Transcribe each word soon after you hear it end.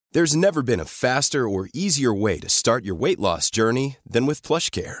There's never been a faster or easier way to start your weight loss journey than with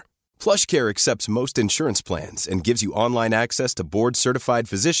PlushCare. PlushCare accepts most insurance plans and gives you online access to board-certified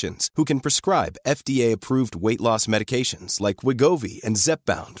physicians who can prescribe FDA-approved weight loss medications like Wegovy and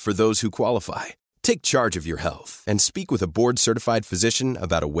Zepbound for those who qualify. Take charge of your health and speak with a board-certified physician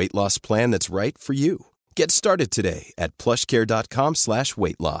about a weight loss plan that's right for you. Get started today at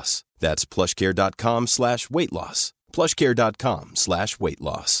plushcare.com/weight-loss. That's plushcare.com/weight-loss.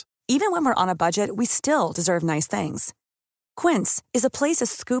 plushcare.com/weight-loss. Even when we're on a budget, we still deserve nice things. Quince is a place to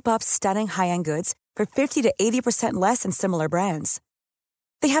scoop up stunning high-end goods for 50 to 80% less than similar brands.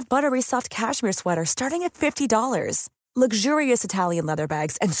 They have buttery soft cashmere sweaters starting at $50, luxurious Italian leather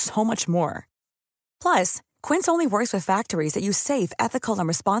bags, and so much more. Plus, Quince only works with factories that use safe, ethical, and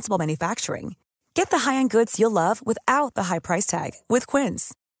responsible manufacturing. Get the high-end goods you'll love without the high price tag with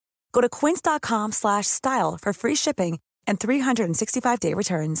Quince. Go to quince.com/style for free shipping and 365-day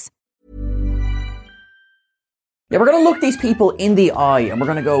returns. Yeah, we're going to look these people in the eye and we're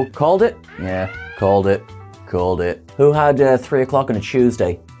going to go, called it? Yeah, called it. Who had 3 o'clock on a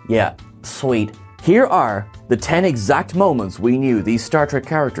Tuesday? Yeah, sweet. Here are the 10 exact moments we knew these Star Trek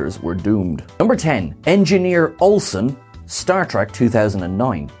characters were doomed. Number 10, Engineer Olsen, Star Trek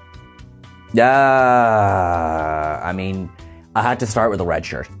 2009. I had to start with a red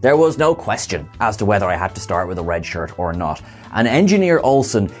shirt. There was no question as to whether I had to start with a red shirt or not. And Engineer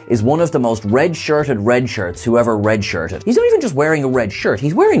Olsen is one of the most red-shirted red shirts who ever red-shirted. He's not even just wearing a red shirt,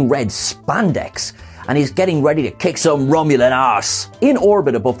 he's wearing red spandex. And he's getting ready to kick some Romulan ass. In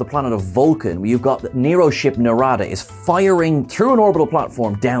orbit above the planet of Vulcan, you've got the Nero ship Narada is firing through an orbital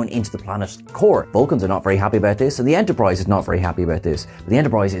platform down into the planet's core. Vulcans are not very happy about this, and the Enterprise is not very happy about this. But the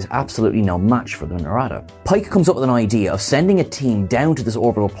Enterprise is absolutely no match for the Narada. Pike comes up with an idea of sending a team down to this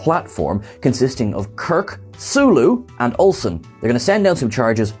orbital platform consisting of Kirk, Sulu, and Olsen. They're going to send down some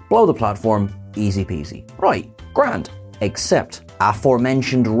charges, blow the platform, easy peasy. Right, grand. Except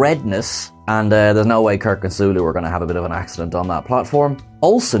aforementioned redness, and there's no way Kirk and Sulu are going to have a bit of an accident on that platform.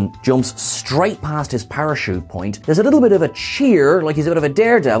 Olsen jumps straight past his parachute point. There's a little bit of a cheer, like he's a bit of a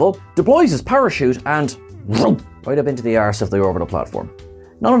daredevil, deploys his parachute, and right up into the arse of the orbital platform.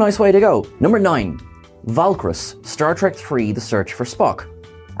 Not a nice way to go. Number 9. Valkrus, Star Trek III, The Search for Spock.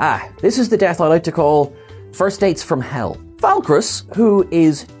 This is the death I like to call First Dates from Hell. Valkrus, who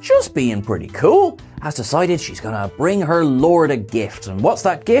is just being pretty cool, has decided she's going to bring her lord a gift. And what's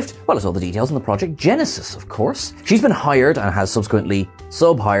that gift? Well, it's all the details in the Project Genesis, of course. She's been hired and has subsequently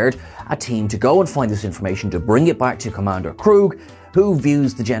sub-hired a team to go and find this information to bring it back to Commander Krug, who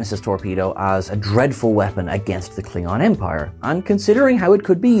views the Genesis torpedo as a dreadful weapon against the Klingon Empire. And considering how it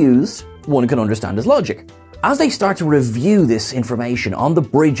could be used, one can understand his logic. As they start to review this information on the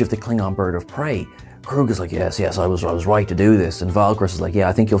bridge of the Klingon bird of prey, Krug is like, yes, I was right to do this. And Valkrus is like, yeah,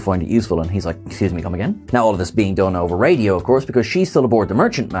 I think you'll find it useful. And he's like, excuse me, come again? Now all of this being done over radio, of course, because she's still aboard the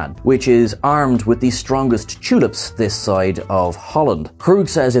Merchantman, which is armed with the strongest tulips this side of Holland. Krug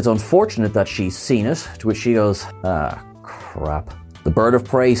says it's unfortunate that she's seen it, to which she goes, crap. The bird of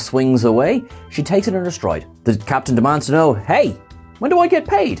prey swings away. She takes it in her stride. The captain demands to know, hey, when do I get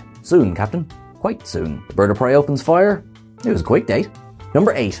paid? Soon, Captain. Quite soon. The bird of prey opens fire. It was a quick date.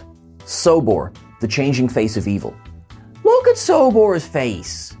 Number 8. Sobor, the changing face of evil. Look at Sobor's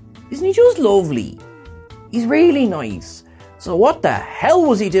face. Isn't he just lovely? He's really nice. So what the hell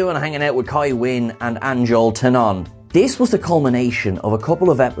was he doing hanging out with Kai Wynn and Anjol Tanon? This was the culmination of a couple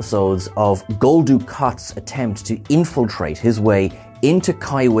of episodes of Gul Dukat's attempt to infiltrate his way into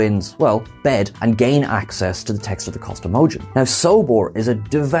Kai Wynn's, bed and gain access to the text of the Cosmogony. Now, Sobor is a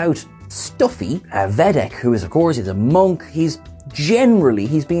devout, stuffy Vedek who is, of course, he's a monk. He's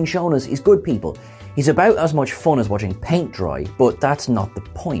being shown as he's good people. He's about as much fun as watching paint dry, but that's not the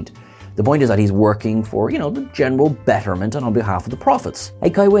point. The point is that he's working for, the general betterment and on behalf of the prophets. Hey,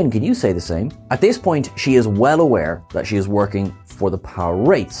 Kai Wynn, can you say the same? At this point, she is well aware that she is working for the power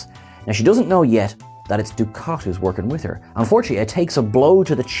rates. Now, she doesn't know yet that it's Dukat who's working with her. Unfortunately, it takes a blow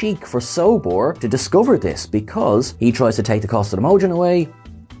to the cheek for Sobor to discover this, because he tries to take the Cosmogony away.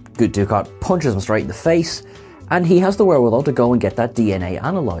 Good Dukat punches him straight in the face, and he has the wherewithal to go and get that DNA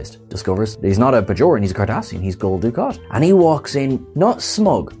analysed. Discovers that he's not a Bajoran, he's a Cardassian, he's Gul Dukat. And he walks in, not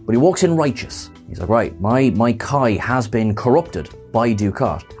smug, but he walks in righteous. He's like, right, my Kai has been corrupted by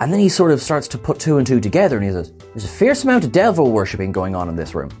Dukat. And then he sort of starts to put 2 and 2 together, and he says, there's a fierce amount of devil worshipping going on in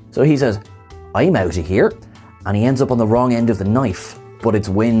this room. So he says, I'm out of here. And he ends up on the wrong end of the knife, but it's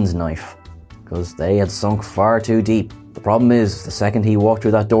Wynn's knife, because they had sunk far too deep. The problem is, the second he walked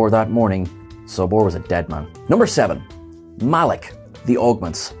through that door that morning, Sobor was a dead man. Number 7. Malik, the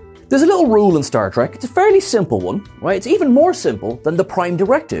Augments. There's a little rule in Star Trek. It's a fairly simple one, right? It's even more simple than the Prime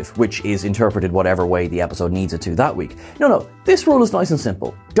Directive, which is interpreted whatever way the episode needs it to that week. No, this rule is nice and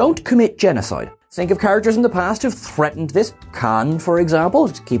simple. Don't commit genocide. Think of characters in the past who've threatened this. Khan, for example,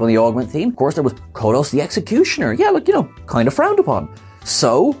 to keep on the augment theme. Of course, there was Kodos the Executioner. Yeah, kind of frowned upon.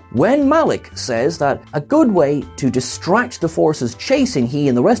 So, when Malik says that a good way to distract the forces chasing he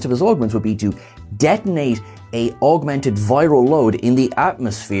and the rest of his augments would be to detonate a augmented viral load in the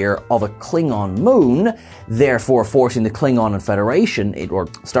atmosphere of a Klingon moon, therefore forcing the Klingon and Federation, or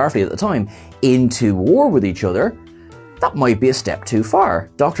Starfleet at the time, into war with each other, that might be a step too far.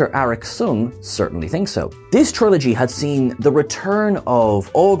 Dr. Arik Sung certainly thinks so. This trilogy had seen the return of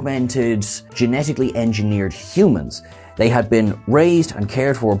augmented, genetically engineered humans. They had been raised and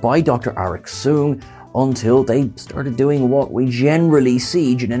cared for by Dr. Arik Sung until they started doing what we generally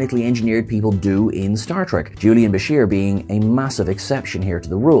see genetically engineered people do in Star Trek. Julian Bashir being a massive exception here to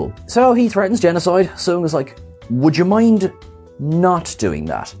the rule. So he threatens genocide. Sung is like, would you mind not doing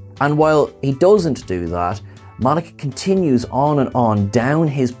that? And while he doesn't do that, Malik continues on and on down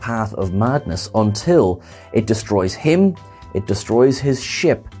his path of madness until it destroys him, it destroys his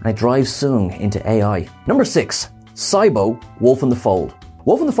ship, and it drives Sung into AI. Number 6. Cybo, Wolf in the Fold.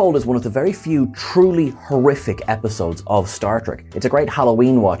 Wolf in the Fold is one of the very few truly horrific episodes of Star Trek. It's a great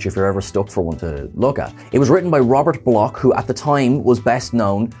Halloween watch if you're ever stuck for one to look at. It was written by Robert Bloch, who at the time was best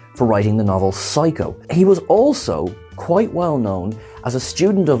known for writing the novel Psycho. He was also quite well known as a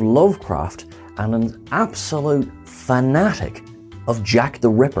student of Lovecraft and an absolute fanatic of Jack the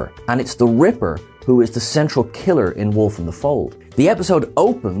Ripper. And it's the Ripper who is the central killer in Wolf in the Fold. The episode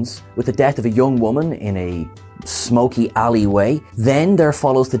opens with the death of a young woman in a smoky alleyway. Then there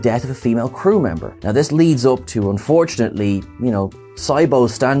follows the death of a female crew member. Now this leads up to, unfortunately, Cybo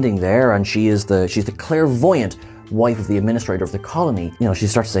standing there, and she's the clairvoyant wife of the administrator of the colony. She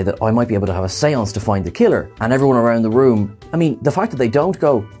starts to say that I might be able to have a seance to find the killer. And everyone around the room, the fact that they don't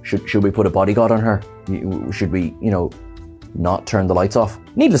go, should we put a bodyguard on her? Should we, not turn the lights off?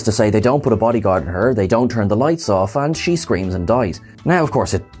 Needless to say, they don't put a bodyguard on her, they don't turn the lights off, and she screams and dies. Now, of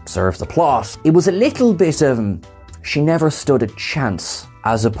course, it serves the plot. It was a little bit of, she never stood a chance,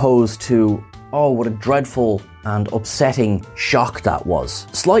 as opposed to, oh, what a dreadful and upsetting shock that was.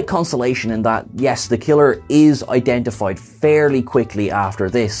 Slight consolation in that, yes, the killer is identified fairly quickly after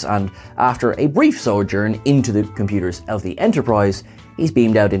this, and after a brief sojourn into the computers of the Enterprise, he's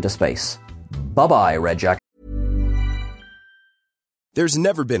beamed out into space. Bye-bye, Red Jacket. There's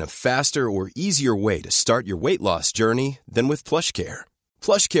never been a faster or easier way to start your weight loss journey than with PlushCare.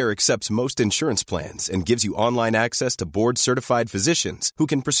 PlushCare accepts most insurance plans and gives you online access to board-certified physicians who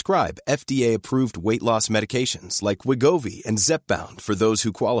can prescribe FDA-approved weight loss medications like Wegovy and Zepbound for those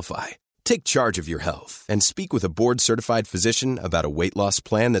who qualify. Take charge of your health and speak with a board-certified physician about a weight loss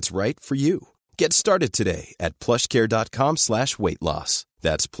plan that's right for you. Get started today at plushcare.com/weight-loss.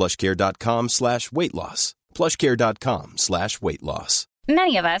 That's plushcare.com/weight-loss. plushcare.com/weight-loss.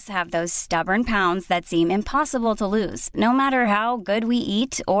 Many of us have those stubborn pounds that seem impossible to lose, no matter how good we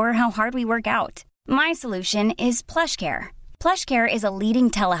eat or how hard we work out. My solution is PlushCare. PlushCare is a leading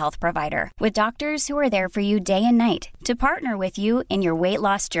telehealth provider with doctors who are there for you day and night to partner with you in your weight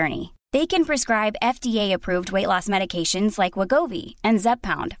loss journey. They can prescribe FDA-approved weight loss medications like Wegovy and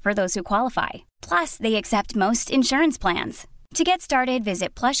Zepbound for those who qualify. Plus, they accept most insurance plans. To get started,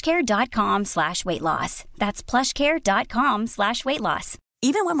 visit plushcare.com/weight-loss. That's plushcare.com/weight-loss.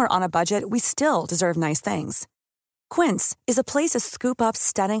 Even when we're on a budget, we still deserve nice things. Quince is a place to scoop up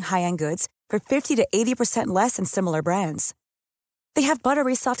stunning high-end goods for 50 to 80% less than similar brands. They have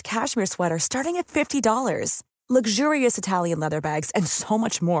buttery soft cashmere sweaters starting at $50, luxurious Italian leather bags, and so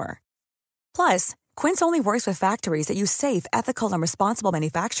much more. Plus, Quince only works with factories that use safe, ethical, and responsible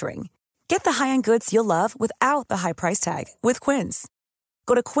manufacturing. Get the high-end goods you'll love without the high price tag with Quince.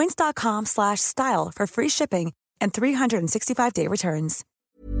 Go to quince.com/style for free shipping and 365-day returns.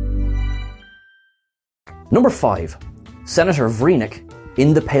 Number 5. Senator Vreenik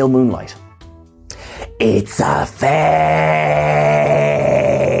in the Pale Moonlight. It's a fake!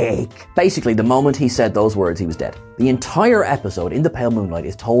 Basically, the moment he said those words, he was dead. The entire episode in the Pale Moonlight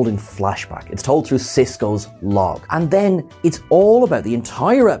is told in flashback. It's told through Sisko's log. And then it's all about the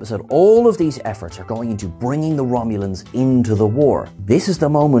entire episode. All of these efforts are going into bringing the Romulans into the war. This is the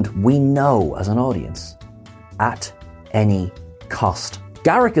moment we know as an audience. At any cost.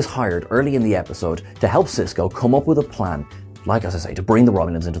 Garak is hired early in the episode to help Sisko come up with a plan, like as I say, to bring the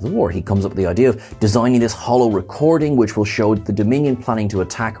Romulans into the war. He comes up with the idea of designing this hollow recording which will show the Dominion planning to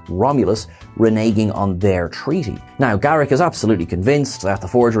attack Romulus, reneging on their treaty. Now, Garak is absolutely convinced that the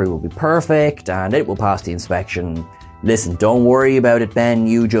forgery will be perfect and it will pass the inspection Listen, don't worry about it, Ben.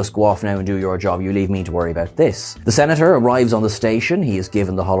 You just go off now and do your job. You leave me to worry about this. The senator arrives on the station. He is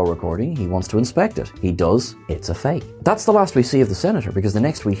given the holo recording. He wants to inspect it. He does. It's a fake. That's the last we see of the senator, because the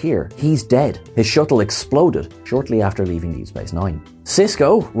next we hear, he's dead. His shuttle exploded shortly after leaving Deep Space Nine.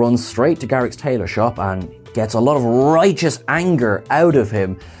 Cisco runs straight to Garak's tailor shop and gets a lot of righteous anger out of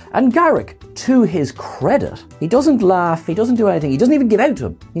him. And Garak, to his credit, he doesn't laugh, he doesn't do anything, he doesn't even give out to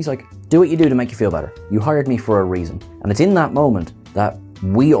him. He's like, do what you do to make you feel better. You hired me for a reason. And it's in that moment that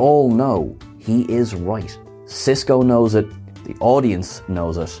we all know he is right. Cisco knows it, the audience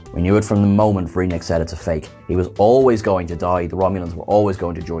knows it. We knew it from the moment Vreenek said it's a fake. He was always going to die, the Romulans were always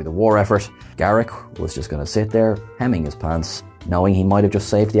going to join the war effort. Garak was just going to sit there, hemming his pants, knowing he might have just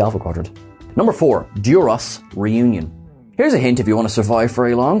saved the Alpha Quadrant. Number 4, Duras reunion. Here's a hint if you want to survive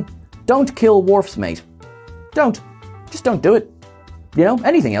very long. Don't kill Worf's mate. Don't. Just don't do it. You know,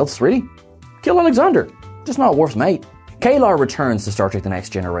 anything else, really. Kill Alexander. Just not Worf's mate. K'Ehleyr returns to Star Trek The Next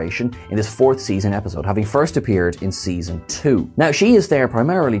Generation in this 4th season episode, having first appeared in Season 2. Now, she is there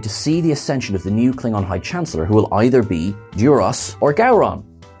primarily to see the ascension of the new Klingon High Chancellor, who will either be Duras or Gowron.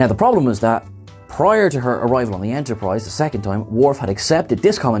 Now, the problem is that prior to her arrival on the Enterprise the second time, Worf had accepted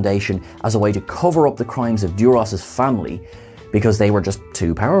this commendation as a way to cover up the crimes of Duras' family because they were just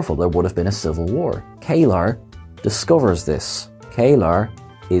too powerful. There would have been a civil war. K'Ehleyr discovers this. K'Ehleyr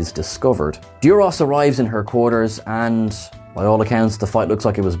is discovered. Duras arrives in her quarters and, by all accounts, the fight looks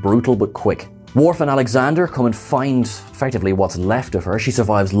like it was brutal but quick. Worf and Alexander come and find effectively what's left of her. She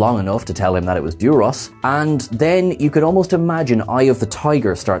survives long enough to tell him that it was Duras. And then you could almost imagine Eye of the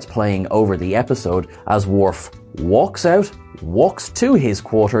Tiger starts playing over the episode as Worf walks out, walks to his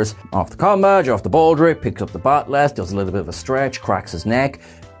quarters, off the comm badge, off the baldric, picks up the bat'leth, does a little bit of a stretch, cracks his neck,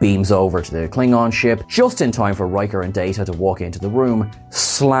 beams over to the Klingon ship, just in time for Riker and Data to walk into the room,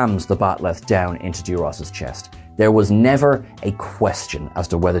 slams the bat'leth down into Duras' chest. There was never a question as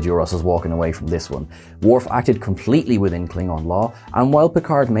to whether Duras was walking away from this one. Worf acted completely within Klingon law, and while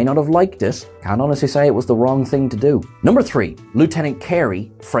Picard may not have liked it, can honestly say it was the wrong thing to do. Number 3, Lieutenant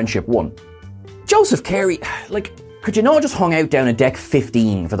Carey, Friendship 1. Joseph Carey, could you not just hung out down at deck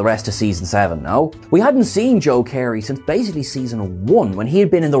 15 for the rest of season 7, no? We hadn't seen Joe Carey since basically season 1, when he had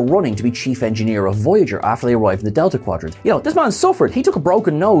been in the running to be chief engineer of Voyager after they arrived in the Delta Quadrant. You know, this man suffered. He took a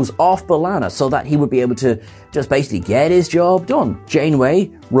broken nose off B'Elanna so that he would be able to just basically get his job done.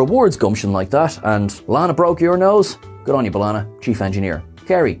 Janeway rewards gumption like that, and B'Elanna broke your nose? Good on you, B'Elanna, chief engineer.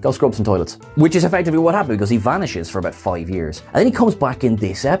 Carey, go scrub some toilets. Which is effectively what happened, because he vanishes for about 5 years. And then he comes back in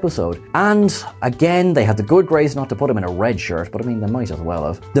this episode. And again, they had the good grace not to put him in a red shirt, but I mean, they might as well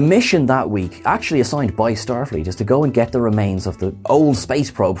have. The mission that week, actually assigned by Starfleet, is to go and get the remains of the old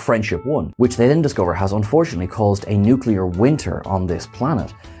space probe Friendship 1, which they then discover has unfortunately caused a nuclear winter on this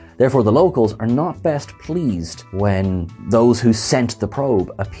planet. Therefore, the locals are not best pleased when those who sent the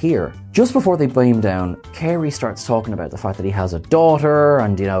probe appear. Just before they beam down, Carey starts talking about the fact that he has a daughter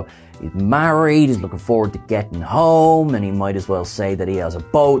and, you know, he's married, he's looking forward to getting home, and he might as well say that he has a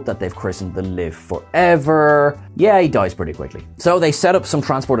boat that they've christened the Live Forever. Yeah, he dies pretty quickly. So they set up some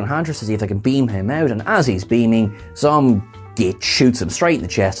transport enhancers to see if they can beam him out, and as he's beaming, some git shoots him straight in the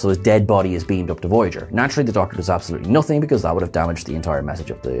chest, so his dead body is beamed up to Voyager. Naturally, the Doctor does absolutely nothing because that would have damaged the entire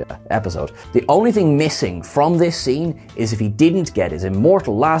message of the episode. The only thing missing from this scene is if he didn't get his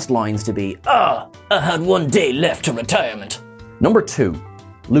immortal last lines to be, I had 1 day left to retirement. Number 2,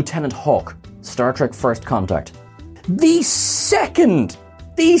 Lieutenant Hawk, Star Trek First Contact. The second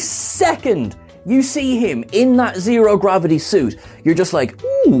you see him in that zero-gravity suit, you're just like,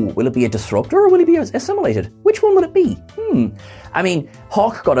 ooh, will it be a disruptor or will he be assimilated? Which one would it be? I mean,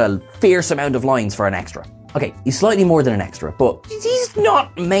 Hawk got a fierce amount of lines for an extra. Okay, he's slightly more than an extra, but he's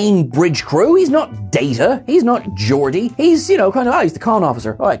not main bridge crew, he's not Data, he's not Geordi, he's, you know, he's the con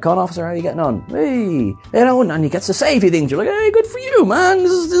officer. Alright, con officer, how are you getting on? Hey, you know, and he gets to say a few things, you're like, hey, good for you, man,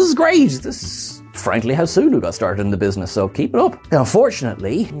 this is great, this is frankly how Sulu got started in the business, so keep it up. Now,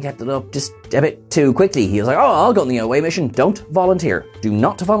 unfortunately, he kept it up just a bit too quickly. He was like, I'll go on the away mission. Don't volunteer. Do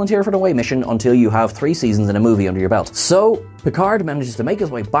not volunteer for an away mission until you have 3 seasons in a movie under your belt. So Picard manages to make his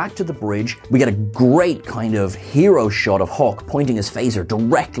way back to the bridge. We get a great kind of hero shot of Hawk pointing his phaser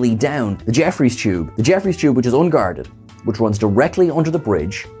directly down the Jeffries tube. The Jeffries tube, which is unguarded, which runs directly under the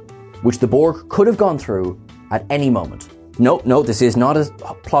bridge, which the Borg could have gone through at any moment. No, this is not a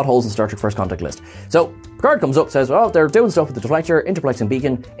plot holes in Star Trek First Contact list. So Picard comes up, says, well, they're doing stuff with the deflector, interplex and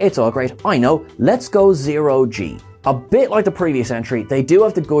beacon. It's all great. I know. Let's go 0G. A bit like the previous entry, they do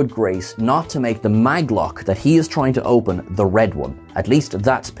have the good grace not to make the maglock that he is trying to open the red one. At least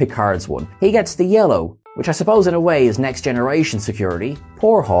that's Picard's one. He gets the yellow which I suppose in a way is next generation security.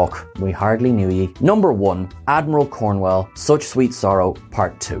 Poor Hawk, we hardly knew ye. Number 1, Admiral Cornwell, Such Sweet Sorrow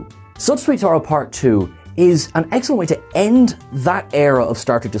Part 2. Such Sweet Sorrow Part 2 is an excellent way to end that era of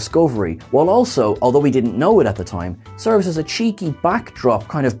Star Trek Discovery, while also, although we didn't know it at the time, serves as a cheeky backdrop,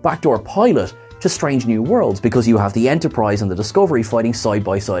 kind of backdoor pilot to Strange New Worlds, because you have the Enterprise and the Discovery fighting side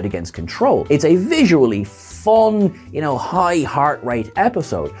by side against Control. It's a visually fun, high heart rate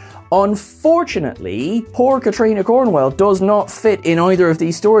episode. Unfortunately, poor Katrina Cornwell does not fit in either of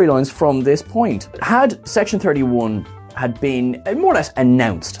these storylines from this point. Had Section 31 had been more or less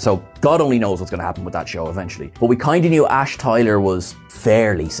announced, so God only knows what's going to happen with that show eventually, but we kind of knew Ash Tyler was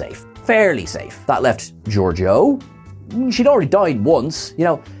fairly safe. That left Georgiou. She'd already died once,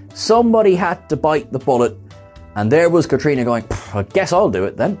 somebody had to bite the bullet, and there was Katrina going, I guess I'll do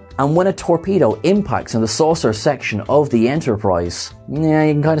it then. And when a torpedo impacts in the saucer section of the Enterprise, you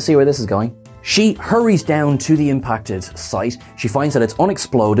can kind of see where this is going. She hurries down to the impacted site. She finds that it's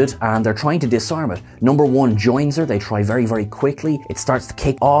unexploded and they're trying to disarm it. Number 1 joins her. They try very, very quickly. It starts to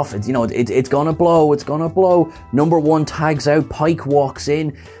kick off. It's gonna blow. Number 1 tags out. Pike walks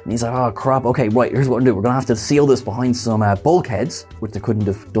in and he's like, oh crap. Okay, right, here's what we're gonna do. We're gonna have to seal this behind some bulkheads, which they couldn't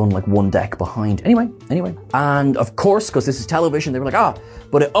have done like one deck behind. Anyway. And of course, because this is television, they were like,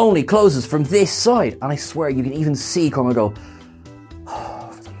 but it only closes from this side. And I swear you can even see Cormac go,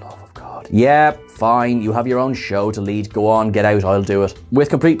 yeah, fine, you have your own show to lead. Go on, get out, I'll do it. With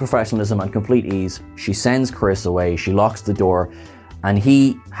complete professionalism and complete ease, she sends Chris away, she locks the door, and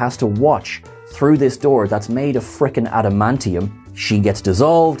he has to watch through this door that's made of frickin' adamantium. She gets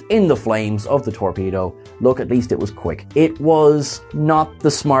dissolved in the flames of the torpedo. Look, at least it was quick. It was not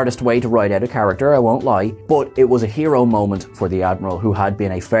the smartest way to write out a character, I won't lie, but it was a hero moment for the Admiral, who had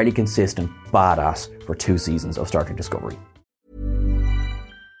been a fairly consistent badass for 2 seasons of Star Trek Discovery.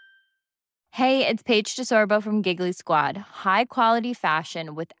 Hey, it's Paige DeSorbo from Giggly Squad. High quality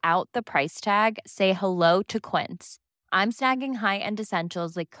fashion without the price tag. Say hello to Quince. I'm snagging high-end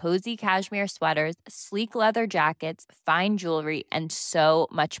essentials like cozy cashmere sweaters, sleek leather jackets, fine jewelry, and so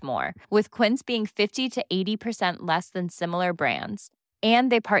much more. With Quince being 50 to 80% less than similar brands.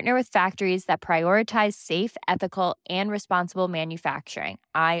 And they partner with factories that prioritize safe, ethical, and responsible manufacturing.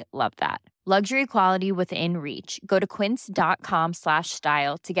 I love that. Luxury quality within reach. Go to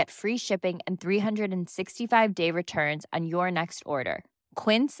quince.com/style to get free shipping and 365-day returns on your next order.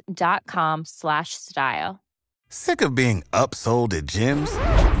 Quince.com/style. Sick of being upsold at gyms?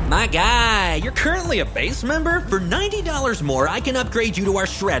 My guy, you're currently a base member? For $90 more, I can upgrade you to our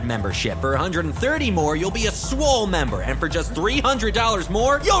Shred membership. For $130 more, you'll be a Swole member. And for just $300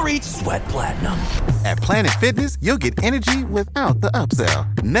 more, you'll reach Sweat Platinum. At Planet Fitness, you'll get energy without the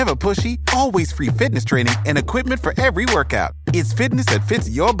upsell. Never pushy, always free fitness training and equipment for every workout. It's fitness that fits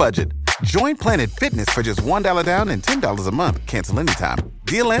your budget. Join Planet Fitness for just $1 down and $10 a month. Cancel anytime.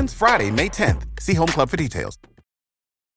 Deal ends Friday, May 10th. See Home Club for details.